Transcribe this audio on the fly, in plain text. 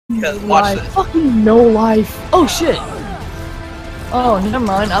Watch this. Fucking no life. Oh shit. Oh, never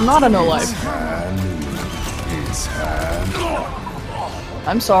mind. I'm not a no life.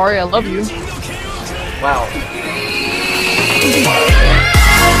 I'm sorry. I love you. Wow.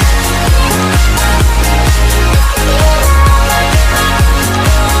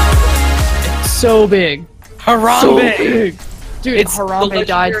 It's so big. Harambe! So big. Dude, It's Harambe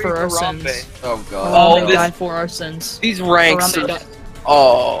died for our Harambe. sins. Oh god. Harambe died for our sins. These ranks Harambe are... died.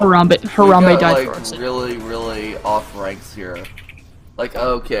 Oh. Harambe died like, for our sins. really off ranks here. Like,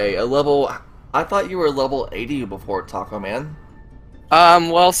 okay, a level... I thought you were level 80 before, Taco Man.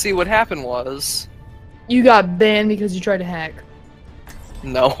 Well, see, what happened was... You got banned because you tried to hack.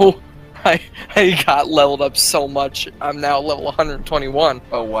 No. I got leveled up so much, I'm now level 121.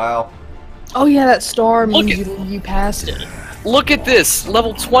 Oh, wow. Oh yeah, that star means you passed it. Look at this!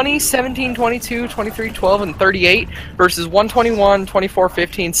 Level 20, 17, 22, 23, 12, and 38 versus 121, 24,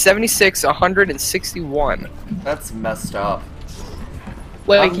 15, 76, 161. That's messed up.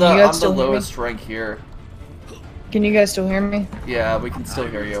 Wait, I'm can you guys the still hear me? lowest rank here. Can you guys still hear me? Yeah, we can still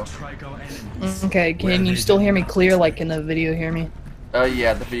hear you. Okay, can you still hear me clear, like in the video hear me?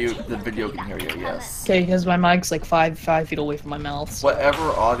 Yeah, the video can hear you, yes. Okay, because my mic's like five feet away from my mouth. So. Whatever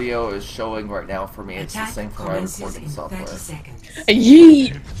audio is showing right now for me, it's the same for my recording software.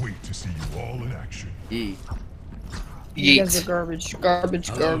 Yeet! Wait to see you all in action. Yeet. You guys are garbage.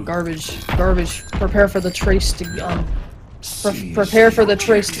 Prepare for the trace to prepare for the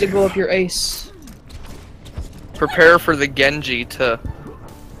trace to go up your ace. Prepare for the Genji to...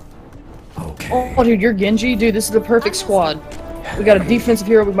 Oh, dude, you're Genji? Dude, this is the perfect squad. We got a defensive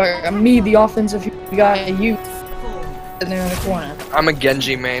hero, we got me, the offensive hero, we got you in there in the corner. I'm a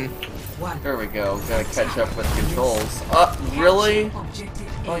Genji main. There we go, gotta catch up with controls. Really?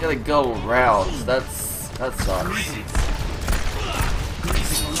 Oh, I gotta go rounds. That sucks.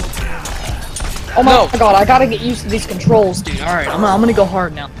 Oh my god, I gotta get used to these controls, dude. Alright, I'm gonna go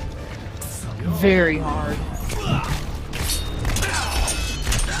hard now. Very hard.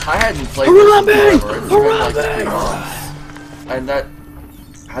 I hadn't played this in forever. It's been like a few months. And that...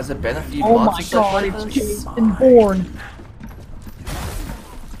 Has it been a few months since I played? Oh my god, she's been born.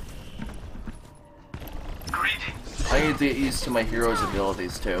 I need to get used to my hero's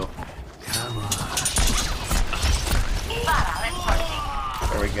abilities too.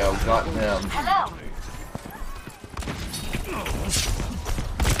 There we go, got him.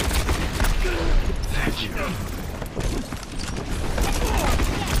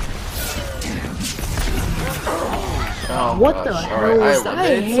 Oh, What gosh. the All hell right, is that? I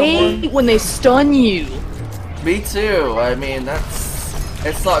eliminated hate someone. when they stun you. Me too. I mean,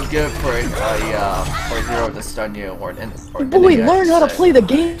 it's not good for a hero to stun you or an Boy, enemy, learn how to play the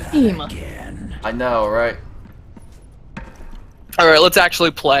game. I know, right? Alright, let's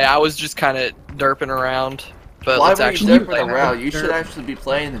actually play. I was just kind of derping around. But Why let's were you actually derping play. around? You should actually be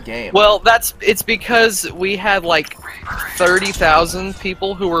playing the game. Well, it's because we had like 30,000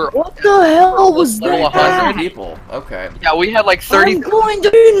 people who were What the hell was level that? 100 people. Okay. Yeah, we had like 30. I'm going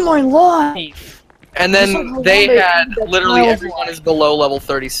to end my life. And then they had literally everyone is below level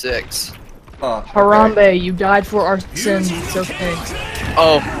 36. Huh, okay. Harambe, you died for our sins. It's okay.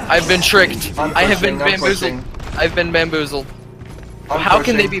 Oh, I've been tricked. I'm I have been pushing, I'm bamboozled. pushing. I've been bamboozled. I'm How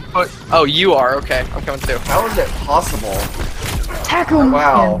can they pushing. be put? Oh, you are. Okay, I'm coming too. How is it possible? Tackle him.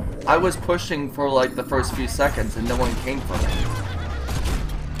 Wow. I was pushing for like the first few seconds and no one came for me.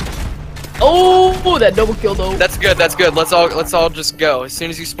 Oh, that double kill though. That's good. That's good. Let's all just go. As soon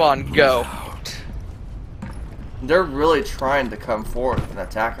as you spawn, go. They're really trying to come forward and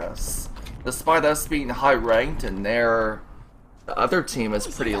attack us. Despite us being high ranked and the other team is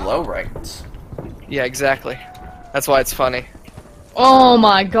pretty low ranked. Yeah, exactly. That's why it's funny. Oh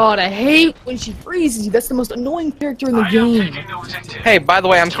my god, I hate when she freezes you. That's the most annoying character in the game. Hey, by the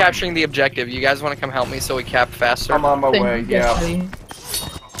way, I'm capturing the objective. You guys want to come help me so we cap faster? I'm on my way, yeah.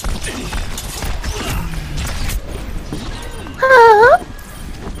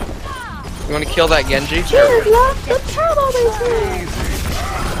 You want to kill that Genji?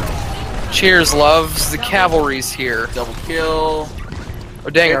 Cheers, loves. The cavalry's here. Double kill. Oh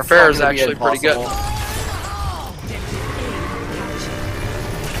dang, our It's fair not is gonna be actually pretty good. impossible.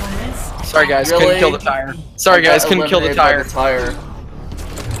 Sorry guys, Really? couldn't kill the tire. Sorry guys, couldn't kill the Eliminated by tire.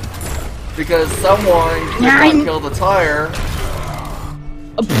 Because someone could not kill the tire.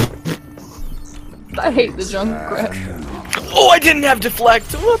 I hate the Junkrat. Oh, I didn't have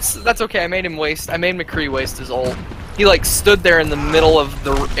deflect. Whoops. That's okay. I made him waste. I made McCree waste his ult. He like stood there in the middle of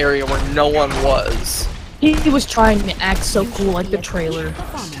the area where no one was. He was trying to act so cool like the trailer.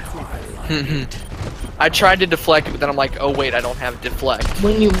 I tried to deflect it, but then I'm like, oh wait, I don't have deflect.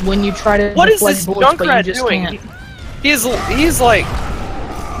 When you try to What is deflect this bullets, but you Junkrat just doing? can't. He's like,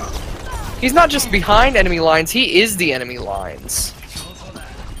 he's not just behind enemy lines, he is the enemy lines.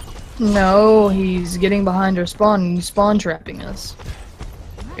 No, he's getting behind our spawn and he's spawn trapping us.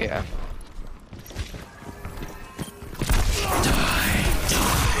 Yeah.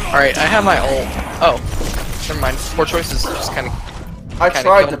 Alright, I have my ult. Oh, never mind. Poor choices just kind of. I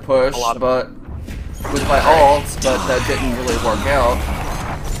tried to push, but with my ults, but that didn't really work out.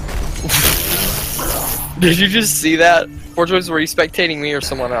 Did you just see that? Poor choices, were you spectating me or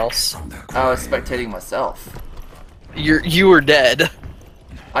someone else? I was spectating myself. You were dead.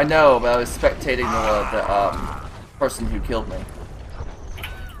 I know, but I was spectating the person who killed me.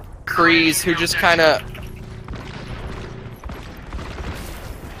 Kreese, who just kind of.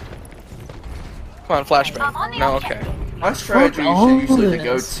 Come on, flashbang. No, okay. My strategy is usually to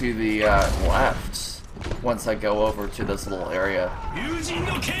go to the left once I go over to this little area.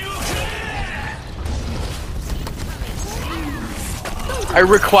 I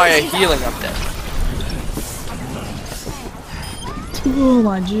require healing update. Oh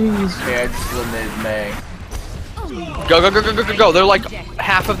my jeez. Okay, I just eliminated May. Go, go, go, go, go, go, go. They're like,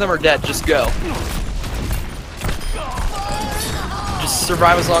 half of them are dead. Just go. Just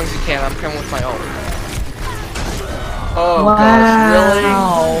survive as long as you can. I'm coming with my own. Oh Wow. gosh,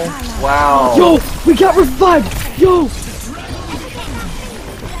 really? Wow. Yo, we got revived! Yo!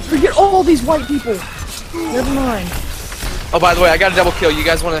 Forget all these white people! Never mind. Oh, by the way, I got a double kill. You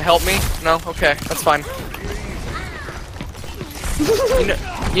guys want to help me? No? Okay, that's fine.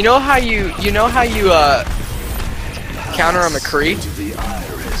 You know how you counter a McCree?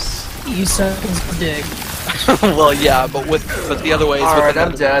 You suck his dick. Well, yeah, but the other way is Alright, with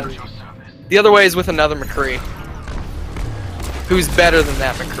I'm another. dead. The other way is with another McCree. Who's better than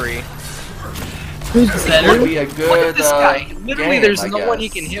that McCree? Who's Would better? be a Look good at this guy. Literally, game, there's I no one he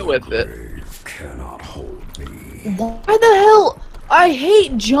guess. can hit with it. Why the hell? I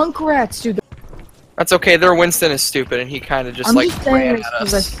hate Junkrats, dude. That's okay. Their Winston is stupid, and he kind of just I'm like just saying ran this at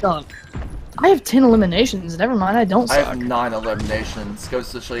because I us. suck. I have 10 eliminations. Never mind, I don't I suck. have 9 eliminations. Goes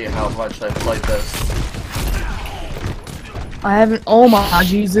to show you how much I've played this. I haven't. Oh my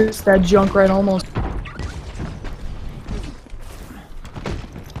Jesus, that Junkrat almost.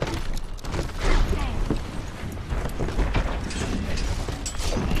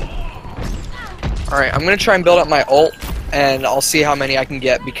 Alright, I'm gonna try and build up my ult, and I'll see how many I can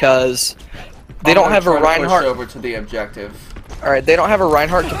get because they don't have a Reinhardt. Over to the objective. Alright, they don't have a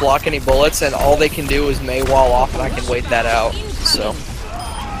Reinhardt to block any bullets, and all they can do is Mei wall off, and I can wait that out. So.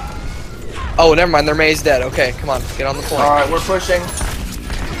 Oh, never mind. Their Mei's dead. Okay, come on, get on the point. Alright, we're pushing.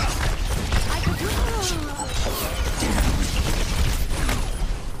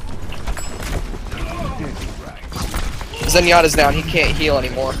 Zenyatta's down. He can't heal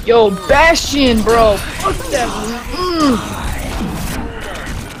anymore. Yo, Bastion, bro. Fuck that.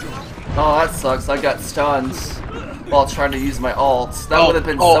 Oh, that sucks. I got stunned while trying to use my ults. That would have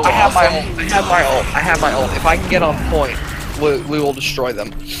been so I have awesome. my ult. I have my ult. I have my ult. If I can get on point, we will destroy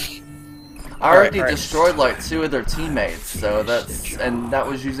them. I already Alright. destroyed like 2 of their teammates, so and that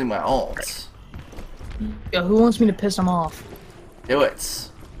was using my ult. Yo, who wants me to piss him off? Do it.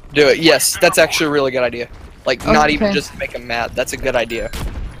 Do it. Yes, that's actually a really good idea. Like, not even Okay. just to make them mad. That's a good idea.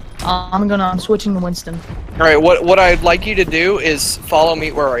 I'm switching to Winston. Alright, what I'd like you to do is follow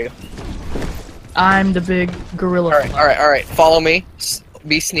me. Where are you? I'm the big gorilla. Alright. Follow me.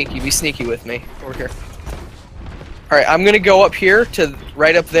 Be sneaky with me. Over here. Alright, I'm gonna go up here to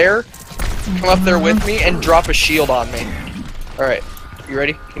right up there. Come up there with me and drop a shield on me. Alright, you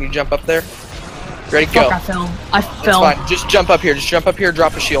ready? Can you jump up there? Ready, go. Fuck, I fell. I That's fell. fine. Just jump up here. Just jump up here,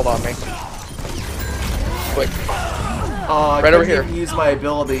 drop a shield on me. Quick. I Right over couldn't here. even use my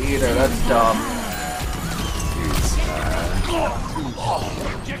ability either. That's dumb.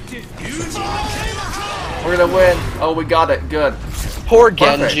 We're gonna win. Oh, we got it. Good. Poor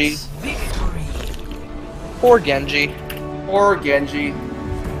Genji. Perfect. Poor Genji. Poor Genji.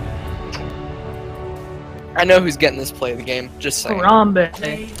 I know who's getting this play of the game. Just saying.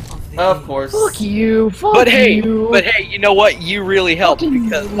 Harambe. Of course. Fuck you. Fuck But hey, you. you know what? You really helped Fucking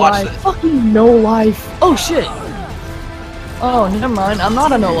because no watch life. this. Fucking no life. Oh shit. Oh, never mind. I'm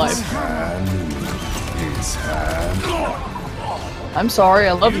not a no life. I'm sorry.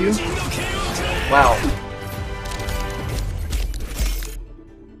 I love you. Wow.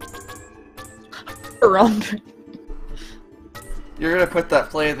 Harambe. You're gonna put that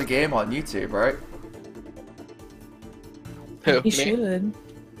play of the game on YouTube, right? Who? You Me? should.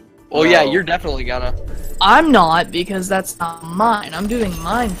 Well, yeah, No. you're definitely gonna. I'm not because that's not mine. I'm doing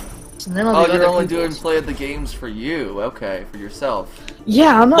mine. and then I'll Oh, do you're other only doing people's. play of the games for you. Okay, for yourself.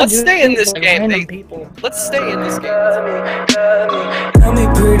 Yeah, I'm not Let's doing stay in it this for game. random They- people. Let's stay in this game. Tell me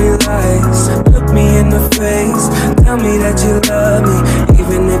pretty lies, look me in the face. Tell me that you love me,